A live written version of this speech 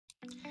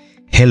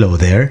Hello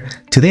there.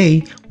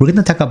 Today we're going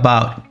to talk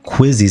about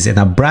Quizizz and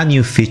a brand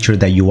new feature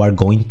that you are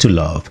going to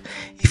love.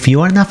 If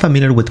you are not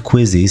familiar with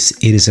Quizizz,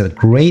 it is a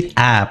great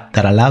app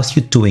that allows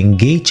you to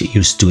engage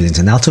your students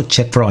and also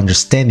check for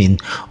understanding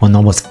on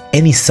almost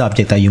any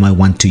subject that you might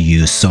want to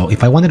use. So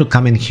if I wanted to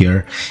come in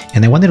here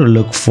and I wanted to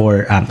look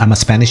for, I'm a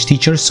Spanish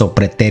teacher, so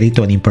pretérito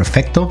and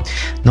imperfecto,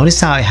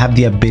 notice how I have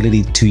the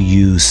ability to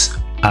use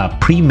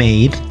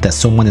pre-made that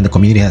someone in the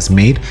community has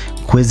made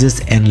quizzes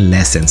and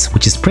lessons,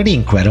 which is pretty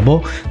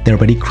incredible. They're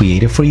already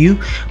created for you.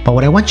 But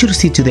what I want you to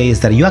see today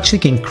is that you actually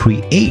can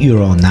create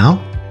your own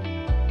now.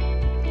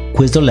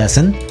 Quiz or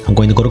lesson. I'm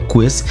going to go to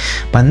quiz,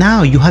 but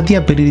now you have the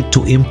ability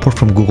to import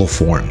from Google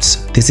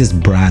Forms. This is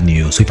brand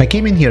new. So if I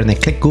came in here and I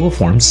click Google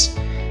Forms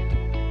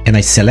and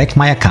I select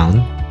my account,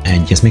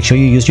 and just make sure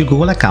you use your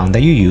Google account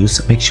that you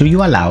use, make sure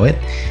you allow it.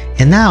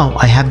 And now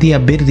I have the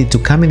ability to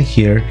come in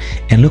here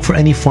and look for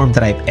any form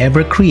that I've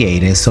ever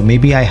created. So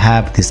maybe I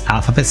have this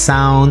alphabet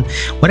sound,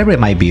 whatever it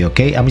might be,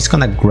 okay? I'm just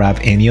gonna grab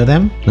any of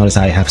them. Notice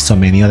I have so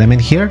many of them in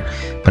here,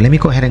 but let me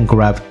go ahead and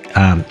grab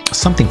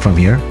something from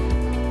here.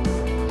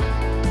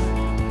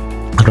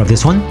 I'll grab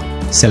this one,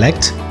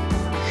 select.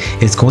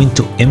 It's going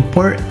to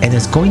import and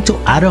it's going to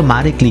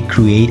automatically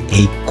create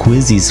a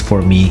Quizizz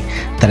for me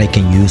that I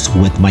can use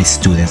with my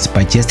students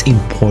by just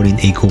importing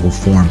a Google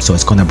form. So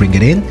it's going to bring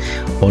it in.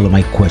 All of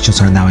my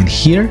questions are now in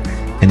here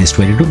and it's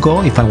ready to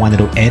go. If I wanted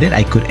to edit,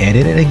 I could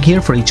edit it in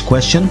here for each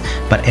question,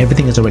 but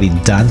everything is already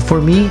done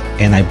for me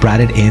and I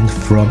brought it in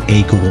from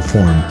a Google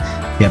form.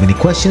 If you have any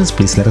questions,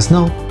 please let us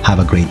know. Have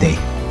a great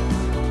day.